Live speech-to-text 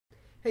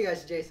Hey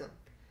guys, Jason.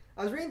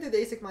 I was reading through the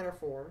ASICMiner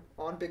forum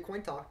on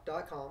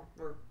bitcointalk.com,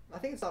 or I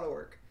think it's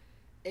 .org,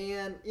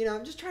 and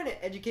I'm just trying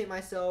to educate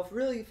myself,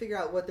 really figure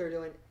out what they're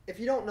doing. If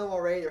you don't know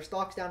already, their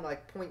stock's down to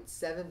like zero point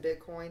 0.7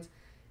 bitcoins.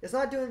 It's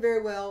not doing very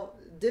well.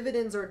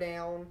 Dividends are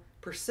down.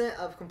 Percent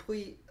of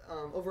complete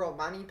overall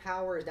mining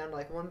power is down to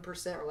like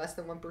 1% or less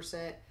than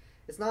 1%.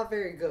 It's not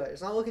very good.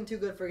 It's not looking too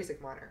good for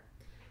ASICMiner.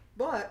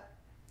 But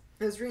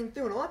I was reading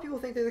through, and a lot of people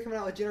think they're coming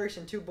out with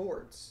Generation 2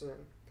 boards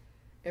soon.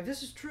 If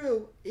this is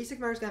true,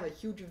 ASICMiner is gonna have a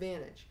huge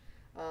advantage.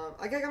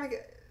 I got me.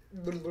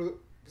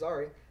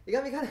 Sorry, it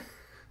got me kind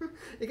of.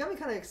 It got me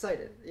kind of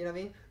excited. You know what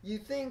I mean? You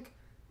think,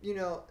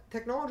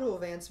 technological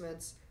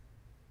advancements,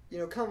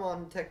 come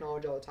on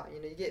technology all the time.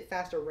 You get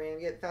faster RAM,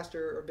 you get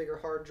faster or bigger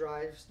hard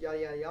drives,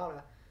 yada yada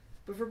yada.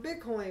 But for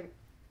Bitcoin,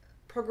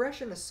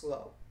 progression is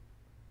slow.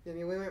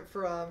 We went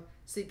from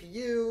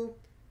CPU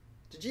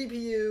to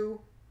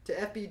GPU to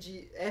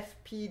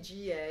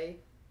FPGA,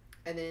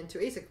 and then to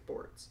ASIC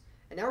boards.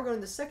 And now we're going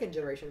to the second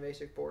generation of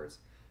ASIC boards,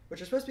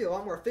 which are supposed to be a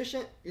lot more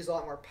efficient, use a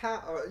lot more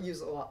power, use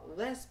a lot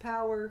less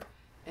power,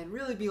 and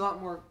really be a lot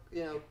more.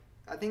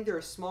 I think they're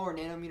smaller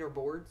nanometer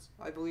boards.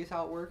 I believe is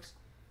how it works,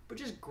 but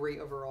just great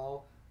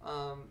overall.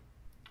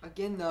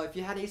 Again, though, if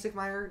you had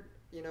ASICMiner,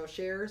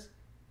 shares,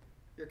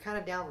 you're kind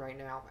of down right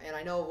now. And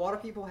I know a lot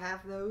of people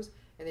have those,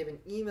 and they've been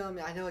emailing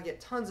me. I know I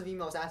get tons of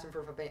emails asking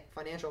for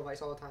financial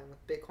advice all the time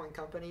with Bitcoin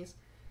companies.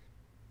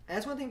 And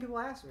that's one thing people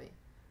ask me.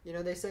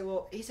 They say,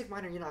 well,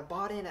 ASICMiner, I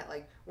bought in at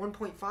like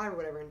 1.5 or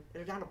whatever, and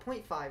they're down to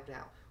 0.5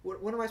 now.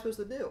 What am I supposed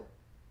to do?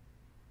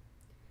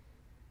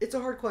 It's a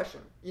hard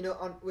question.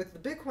 With the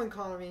Bitcoin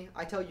economy,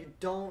 I tell you,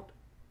 don't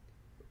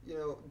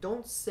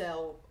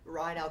sell,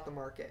 ride out the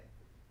market.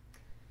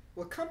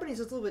 With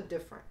companies, it's a little bit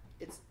different.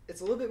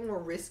 It's a little bit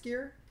more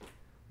riskier,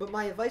 but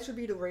my advice would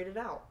be to rate it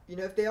out.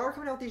 If they are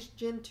coming out with these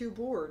Gen 2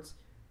 boards,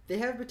 they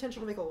have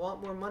potential to make a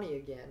lot more money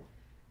again.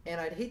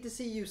 And I'd hate to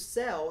see you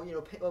sell,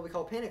 what we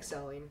call panic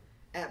selling,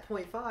 at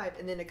 0.5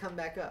 and then to come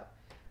back up.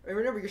 And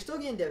remember, you're still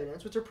getting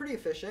dividends, which are pretty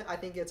efficient. I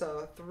think it's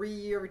a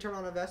 3-year return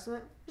on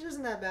investment, which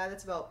isn't that bad.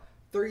 It's about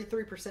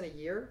 33% a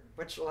year,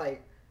 which,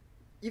 like,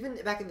 even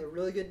back in the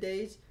really good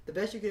days, the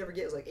best you could ever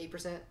get was like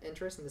 8%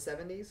 interest in the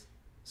 70s.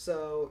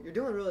 So you're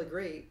doing really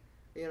great.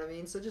 You know what I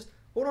mean? So just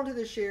hold on to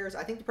the shares.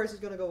 I think the price is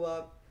going to go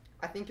up.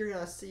 I think you're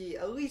going to see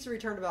at least a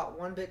return to about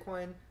 1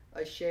 Bitcoin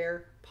a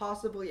share,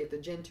 possibly if the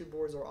Gen 2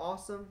 boards are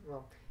awesome.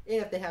 Well, and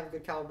if they have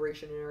good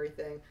calibration and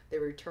everything, they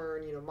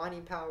return,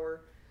 mining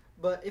power.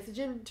 But if the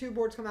Gen 2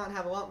 boards come out and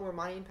have a lot more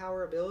mining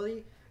power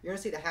ability, you're going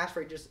to see the hash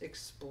rate just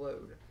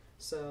explode.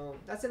 So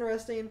that's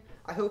interesting.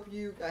 I hope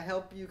I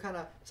help you kind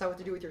of decide what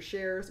to do with your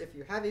shares if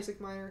you have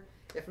ASICMiner.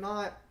 If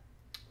not,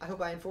 I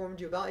hope I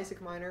informed you about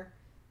ASICMiner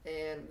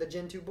and the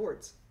Gen 2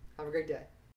 boards. Have a great day.